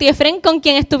papi o con tío Efren, con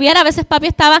quien estuviera. A veces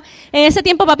en ese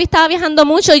tiempo papi estaba viajando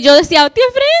mucho y yo decía, tío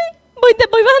Efren, voy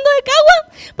bajando de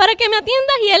Caguas para que me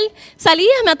atiendas. Y él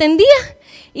salía, me atendía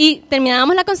y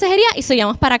terminábamos la consejería y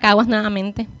subíamos para Caguas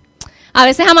nuevamente. A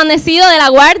veces amanecido de la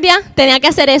guardia, tenía que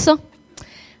hacer eso.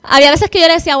 Había veces que yo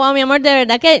le decía, wow, mi amor, de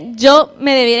verdad que yo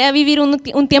me debería vivir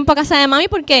un tiempo a casa de mami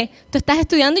porque tú estás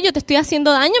estudiando y yo te estoy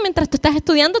haciendo daño. Mientras tú estás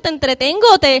estudiando te entretengo,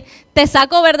 te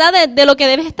saco, ¿verdad?, de lo que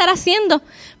debes estar haciendo.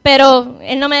 Pero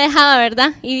él no me dejaba,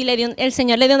 ¿verdad? Y el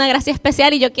Señor le dio una gracia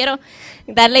especial y yo quiero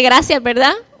darle gracias,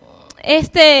 ¿verdad?,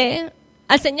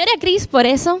 al Señor y a Chris por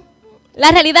eso. La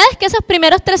realidad es que esos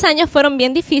primeros 3 años fueron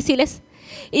bien difíciles.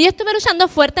 Y yo estuve luchando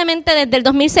fuertemente desde el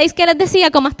 2006, que les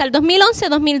decía, como hasta el 2011,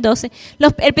 2012.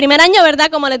 El primer año, ¿verdad?,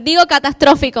 como les digo,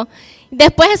 catastrófico.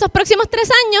 Después, esos próximos 3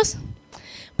 años,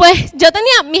 pues yo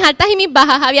tenía mis altas y mis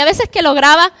bajas. Había veces que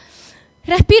lograba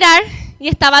respirar y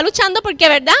estaba luchando porque,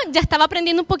 ¿verdad?, ya estaba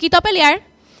aprendiendo un poquito a pelear.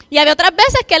 Y había otras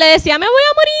veces que le decía, me voy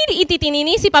a morir. Y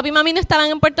titinini, si papi y mami no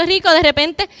estaban en Puerto Rico, de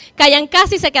repente caían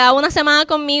casi y se quedaba una semana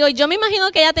conmigo. Y yo me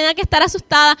imagino que ella tenía que estar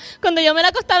asustada cuando yo me la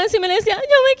acostaba encima y le decía, yo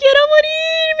me quiero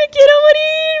morir, me quiero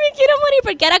morir, me quiero morir.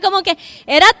 Porque era como que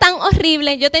era tan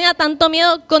horrible. Yo tenía tanto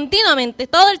miedo continuamente,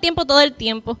 todo el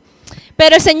tiempo.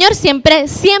 Pero el Señor siempre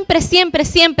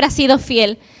ha sido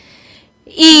fiel.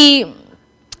 Y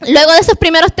luego de esos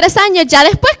primeros 3 años, ya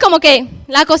después como que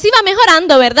la cosa iba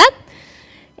mejorando, ¿verdad?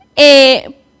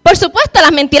 Por supuesto,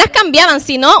 las mentiras cambiaban,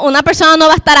 si no, una persona no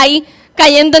va a estar ahí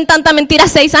cayendo en tanta mentira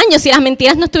 6 años si las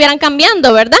mentiras no estuvieran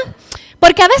cambiando, ¿verdad?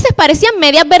 Porque a veces parecían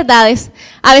medias verdades.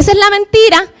 A veces la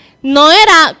mentira no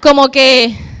era como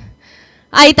que,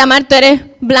 ay, Tamar, tú eres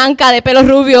blanca, de pelo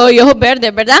rubio y ojos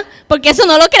verdes, ¿verdad? Porque eso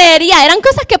no lo creería. Eran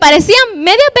cosas que parecían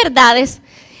medias verdades.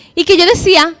 Y que yo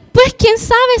decía, pues, ¿quién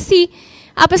sabe si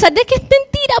a pesar de que es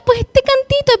mentira, pues este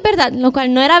cantito es verdad? Lo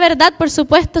cual no era verdad, por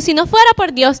supuesto, si no fuera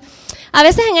por Dios. A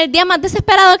veces en el día más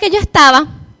desesperado que yo estaba,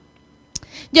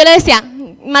 yo le decía,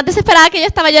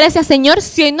 yo le decía, Señor,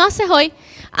 si no haces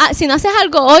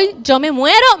algo hoy, yo me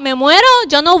muero,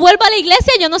 yo no vuelvo a la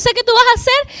iglesia, yo no sé qué tú vas a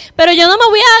hacer, pero yo no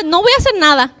voy a hacer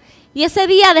nada. Y ese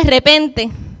día, de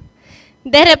repente,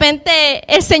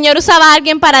 el Señor usaba a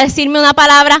alguien para decirme una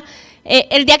palabra.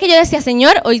 El día que yo decía,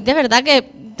 Señor, hoy de verdad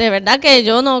que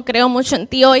yo no creo mucho en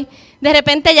ti hoy, de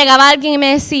repente llegaba alguien y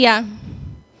me decía,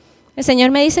 el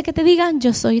Señor me dice que te diga,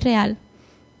 yo soy real.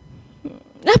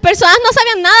 Las personas no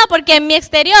sabían nada porque en mi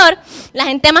exterior la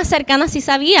gente más cercana sí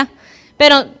sabía,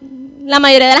 pero la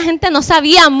mayoría de la gente no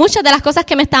sabía muchas de las cosas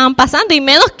que me estaban pasando y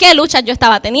menos qué luchas yo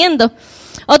estaba teniendo.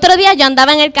 Otro día yo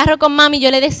andaba en el carro con mami y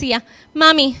yo le decía,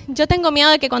 mami, yo tengo miedo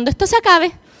de que cuando esto se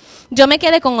acabe, yo me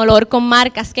quede con olor, con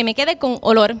marcas, que me quede con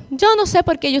olor. Yo no sé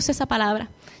por qué yo usé esa palabra.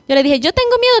 Yo le dije, yo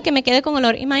tengo miedo que me quede con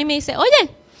olor. Y mami me dice, oye,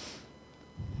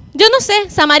 yo no sé,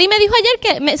 Samari me dijo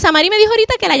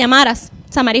ahorita que la llamaras.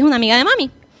 Samari es una amiga de mami.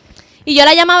 Y yo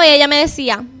la llamaba y ella me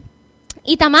decía,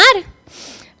 Itamar,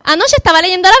 anoche estaba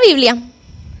leyendo la Biblia.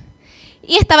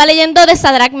 Y estaba leyendo de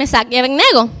Sadrach, Mesach y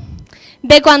Abednego.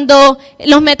 De cuando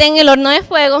los meten en el horno de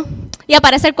fuego y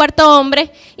aparece el cuarto hombre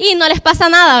y no les pasa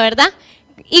nada, ¿verdad?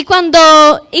 Y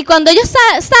cuando ellos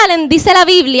salen, dice la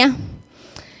Biblia,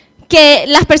 que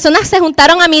las personas se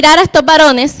juntaron a mirar a estos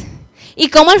varones y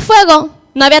cómo el fuego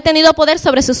no había tenido poder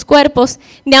sobre sus cuerpos,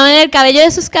 ni aun el cabello de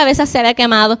sus cabezas se había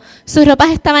quemado. Sus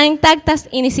ropas estaban intactas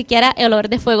y ni siquiera el olor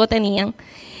de fuego tenían.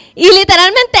 Y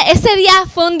literalmente ese día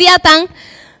fue un día tan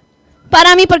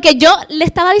para mí, porque yo le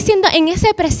estaba diciendo en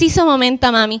ese preciso momento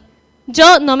a mami,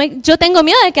 yo tengo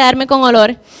miedo de quedarme con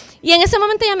olor. Y en ese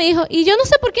momento ella me dijo, y yo no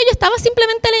sé por qué, yo estaba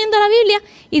simplemente leyendo la Biblia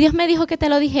y Dios me dijo que te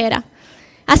lo dijera.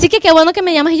 Así que qué bueno que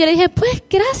me llamas. Y yo le dije, pues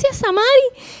gracias, Samari.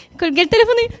 Colgué el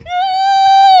teléfono y me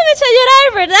eché a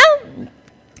llorar, ¿verdad?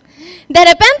 De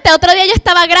repente, otro día yo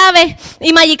estaba grave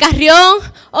y Maggie Carrión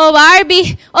o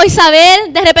Barbie o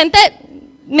Isabel, de repente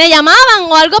me llamaban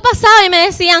o algo pasaba y me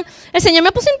decían, el Señor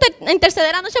me puso a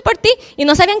interceder anoche por ti, y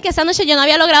no sabían que esa noche yo no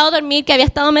había logrado dormir, que había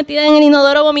estado metida en el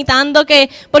inodoro vomitando,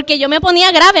 porque yo me ponía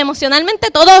grave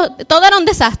emocionalmente, todo era un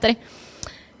desastre.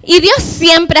 Y Dios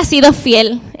siempre ha sido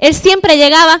fiel. Él siempre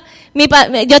llegaba.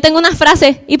 Yo tengo una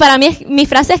frase, y para mí mi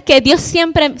frase es que Dios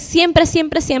siempre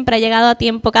ha llegado a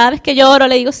tiempo. Cada vez que yo oro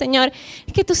le digo, Señor,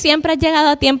 es que tú siempre has llegado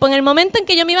a tiempo. En el momento en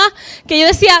que yo que yo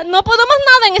decía, no puedo más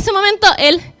nada, en ese momento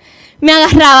Él me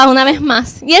agarraba una vez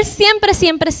más. Y Él siempre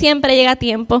llega a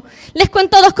tiempo. Les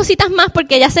cuento 2 cositas más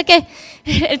porque ya sé que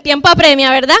el tiempo apremia,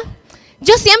 ¿verdad?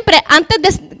 Yo siempre,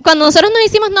 cuando nosotros nos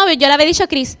hicimos novios, yo le había dicho a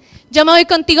Chris, yo me voy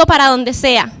contigo para donde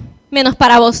sea, menos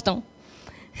para Boston.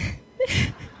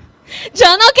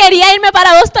 Yo no quería irme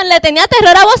para Boston, le tenía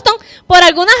terror a Boston por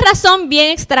alguna razón bien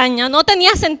extraña, no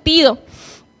tenía sentido.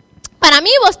 Para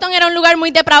mí Boston era un lugar muy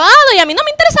depravado y a mí no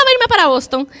me interesaba irme para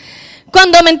Boston.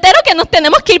 Cuando me entero que nos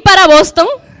tenemos que ir para Boston,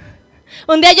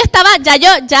 un día yo estaba, ya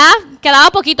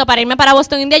quedaba poquito para irme para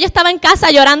Boston, un día yo estaba en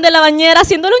casa llorando en la bañera,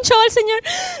 haciéndole un show al Señor.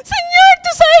 Señor, tú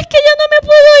sabes que yo no me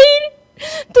puedo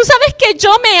ir, tú sabes que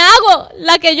yo me hago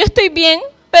la que yo estoy bien,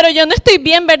 pero yo no estoy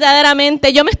bien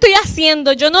verdaderamente, yo me estoy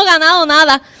haciendo, yo no he ganado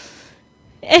nada.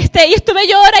 Y estuve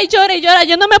llora,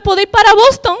 yo no me puedo ir para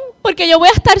Boston porque yo voy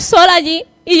a estar sola allí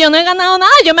y yo no he ganado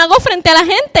nada, yo me hago frente a la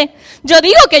gente. Yo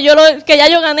digo que ya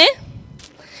yo gané.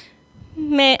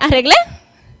 Me arreglé,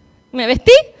 me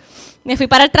vestí, me fui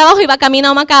para el trabajo, iba camino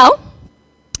a Macao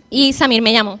y Samir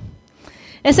me llamó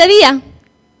ese día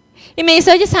y me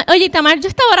dice, oye Itamar, yo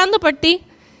estaba orando por ti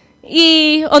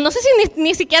o no sé si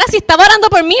ni siquiera si estaba orando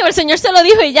por mí o el Señor se lo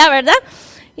dijo y ya, ¿verdad?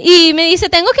 Y me dice,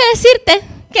 tengo que decirte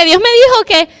que Dios me dijo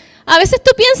que a veces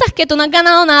tú piensas que tú no has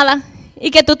ganado nada y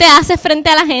que tú te haces frente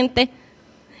a la gente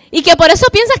y que por eso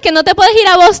piensas que no te puedes ir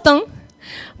a Boston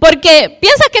porque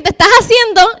piensas que te estás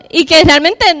haciendo y que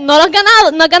realmente no has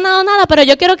ganado nada, pero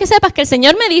yo quiero que sepas que el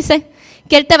Señor me dice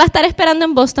que Él te va a estar esperando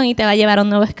en Boston y te va a llevar a un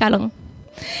nuevo escalón.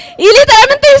 Y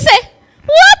literalmente dice,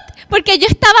 ¿what? Porque yo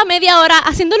estaba media hora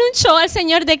haciéndole un show al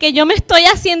Señor de que yo me estoy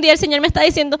haciendo y el Señor me está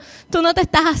diciendo, tú no te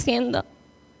estás haciendo.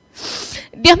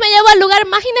 Dios me llevó al lugar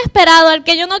más inesperado, al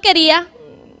que yo no quería,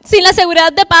 sin la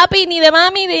seguridad de papi, ni de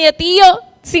mami, ni de tío,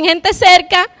 sin gente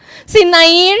cerca, sin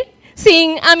Nair,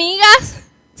 sin amigas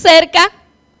cerca,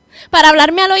 para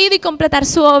hablarme al oído y completar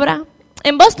su obra.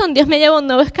 En Boston Dios me llevó a un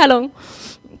nuevo escalón.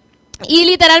 Y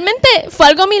literalmente fue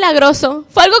algo milagroso.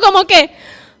 Fue algo como que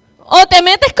o te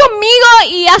metes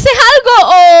conmigo y haces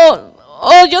algo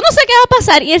o yo no sé qué va a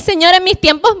pasar. Y el Señor en mis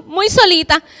tiempos muy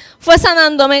solita fue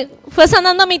sanándome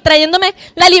y trayéndome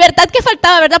la libertad que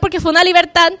faltaba, ¿verdad? Porque fue una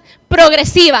libertad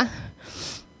progresiva.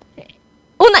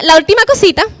 La última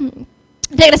cosita,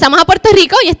 regresamos a Puerto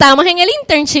Rico y estábamos en el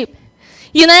internship.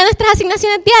 Y una de nuestras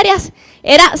asignaciones diarias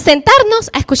era sentarnos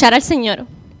a escuchar al Señor.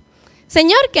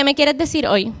 Señor, ¿qué me quieres decir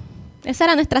hoy? Esa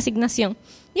era nuestra asignación.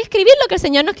 Y escribir lo que el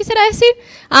Señor nos quisiera decir,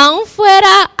 aún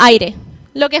fuera aire.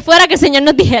 Lo que fuera que el Señor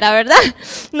nos dijera, ¿verdad?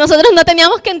 Nosotros no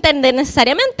teníamos que entender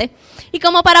necesariamente. Y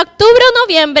como para octubre o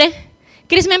noviembre,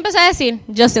 Chris me empezó a decir,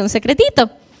 yo sé un secretito.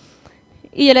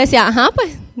 Y yo le decía, ajá,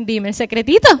 pues dime el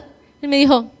secretito. Él me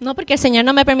dijo, no, porque el Señor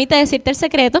no me permite decirte el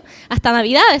secreto hasta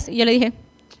Navidades. Y yo le dije,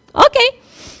 ok.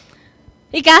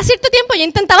 Y cada cierto tiempo yo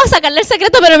intentaba sacarle el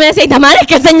secreto, pero me decía, Itamar, es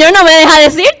que el Señor no me deja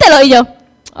decírtelo. Y yo,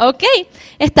 ok.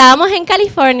 Estábamos en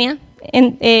California.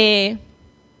 Estábamos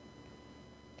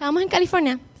en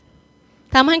California.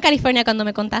 Estábamos en California cuando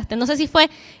me contaste. No sé si fue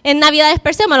en Navidad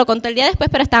Dispersión, me lo contó el día después,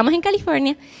 pero estábamos en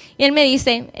California. Y él me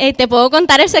dice, ¿te puedo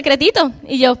contar el secretito?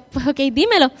 Y yo, pues ok,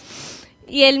 dímelo.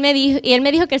 Y él me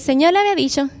dijo que el Señor le había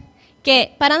dicho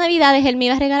que para Navidades Él me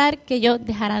iba a regalar que yo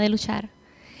dejara de luchar.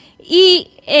 Y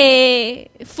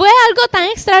fue algo tan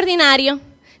extraordinario.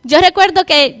 Yo recuerdo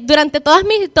que durante todos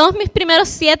mis primeros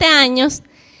 7 años,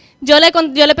 yo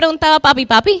le preguntaba a papi,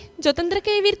 ¿yo tendré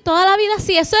que vivir toda la vida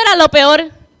así? Eso era lo peor.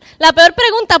 La peor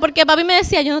pregunta, porque papi me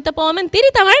decía, yo no te puedo mentir,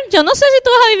 Itamar, yo no sé si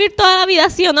tú vas a vivir toda la vida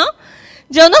así o no.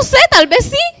 Yo no sé, tal vez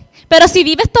sí, pero si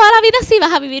vives toda la vida así,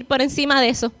 vas a vivir por encima de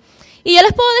eso. Y yo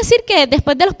les puedo decir que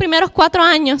después de los primeros 4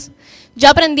 años, yo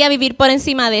aprendí a vivir por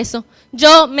encima de eso.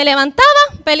 Yo me levantaba,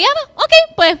 peleaba,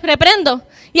 ok, pues reprendo.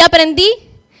 Y aprendí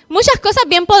muchas cosas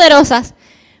bien poderosas.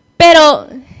 Pero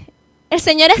el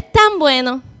Señor es tan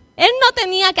bueno. Él no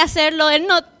tenía que hacerlo, Él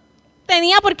no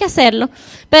tenía por qué hacerlo.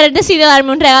 Pero Él decidió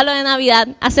darme un regalo de Navidad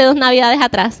hace 2 Navidades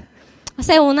atrás.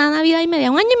 Hace 1 Navidad y media,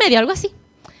 1 año y medio, algo así.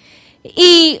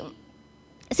 Y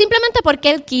simplemente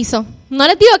porque Él quiso. No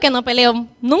les digo que no peleo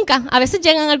nunca. A veces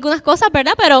llegan algunas cosas,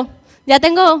 ¿verdad? Pero ya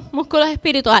tengo músculos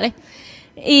espirituales.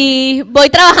 Y voy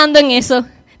trabajando en eso.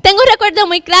 Tengo un recuerdo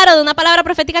muy claro de una palabra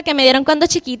profética que me dieron cuando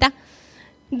chiquita,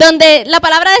 donde la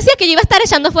palabra decía que yo iba a estar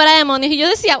echando fuera demonios. Y yo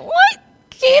decía, ¡uy,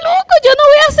 qué loco! Yo no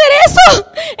voy a hacer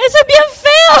eso. Eso es bien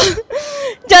feo.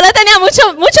 Yo le tenía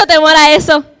mucho temor a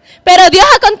eso. Pero Dios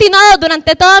ha continuado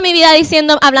durante toda mi vida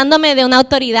hablándome de una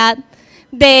autoridad,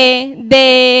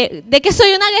 de que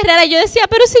soy una guerrera. Y yo decía,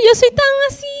 pero si yo soy tan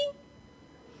así,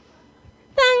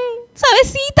 tan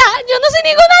suavecita, yo no soy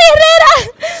ninguna guerrera.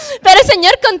 Pero el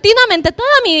Señor continuamente, toda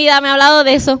mi vida me ha hablado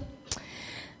de eso.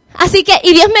 Así que,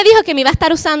 y Dios me dijo que me iba a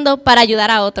estar usando para ayudar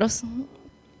a otros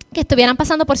que estuvieran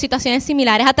pasando por situaciones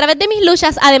similares. A través de mis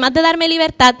luchas, además de darme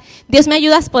libertad, Dios me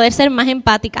ayuda a poder ser más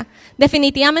empática.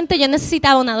 Definitivamente yo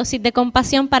necesitaba una dosis de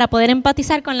compasión para poder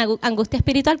empatizar con la angustia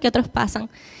espiritual que otros pasan.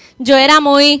 Yo era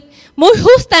muy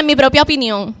justa en mi propia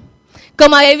opinión.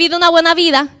 Como había vivido una buena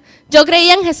vida, yo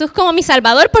creía en Jesús como mi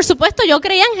Salvador. Por supuesto, yo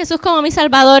creía en Jesús como mi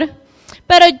Salvador.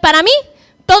 Pero para mí,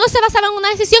 todo se basaba en una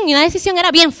decisión, y una decisión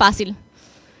era bien fácil.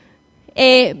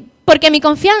 Porque mi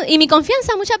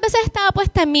confianza muchas veces estaba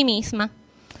puesta en mí misma.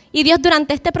 Y Dios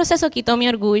durante este proceso quitó mi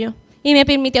orgullo y me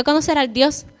permitió conocer al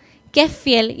Dios que es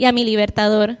fiel y a mi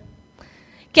libertador.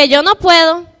 Que yo no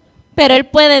puedo, pero Él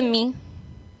puede en mí.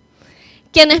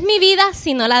 Que no es mi vida,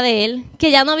 sino la de Él.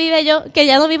 Que ya no vivo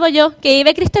yo, que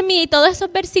vive Cristo en mí. Y todos esos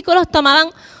versículos tomaban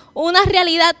una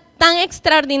realidad tan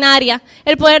extraordinaria.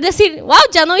 El poder decir, wow,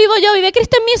 ya no vivo yo, vive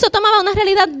Cristo en mí, eso tomaba una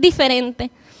realidad diferente.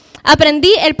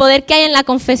 Aprendí el poder que hay en la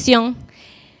confesión,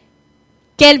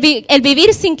 que el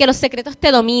vivir sin que los secretos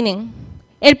te dominen,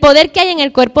 el poder que hay en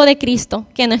el cuerpo de Cristo,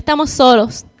 que no estamos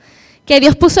solos, que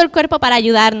Dios puso el cuerpo para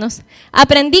ayudarnos.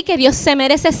 Aprendí que Dios se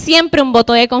merece siempre un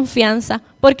voto de confianza,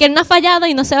 porque Él no ha fallado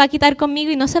y no se va a quitar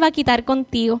conmigo y no se va a quitar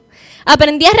contigo.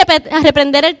 Aprendí a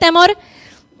reprender el temor,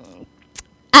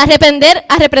 a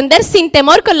reprender sin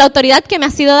temor con la autoridad que me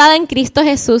ha sido dada en Cristo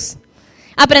Jesús.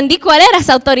 Aprendí cuál era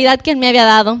esa autoridad que Él me había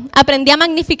dado. Aprendí a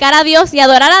magnificar a Dios y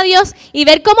adorar a Dios y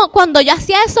ver cómo cuando yo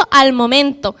hacía eso, al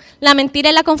momento, la mentira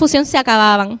y la confusión se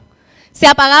acababan. Se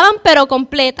apagaban pero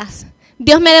completas.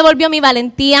 Dios me devolvió mi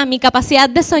valentía, mi capacidad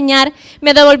de soñar,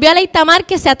 me devolvió a la Itamar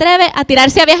que se atreve a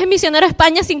tirarse a viajes misioneros a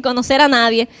España sin conocer a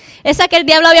nadie. Esa que el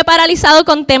diablo había paralizado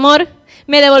con temor,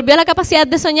 me devolvió la capacidad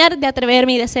de soñar, de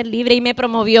atreverme y de ser libre y me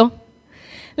promovió.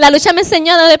 La lucha me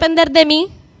enseñó a no depender de mí,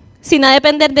 sino a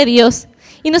depender de Dios.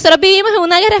 Y nosotros vivimos en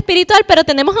una guerra espiritual, pero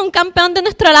tenemos a un campeón de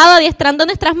nuestro lado adiestrando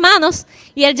nuestras manos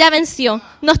y Él ya venció.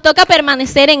 Nos toca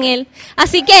permanecer en Él.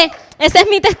 Así que ese es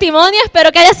mi testimonio.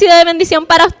 Espero que haya sido de bendición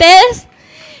para ustedes.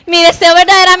 Mi deseo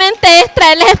verdaderamente es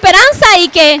traerles esperanza y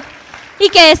que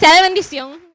sea de bendición.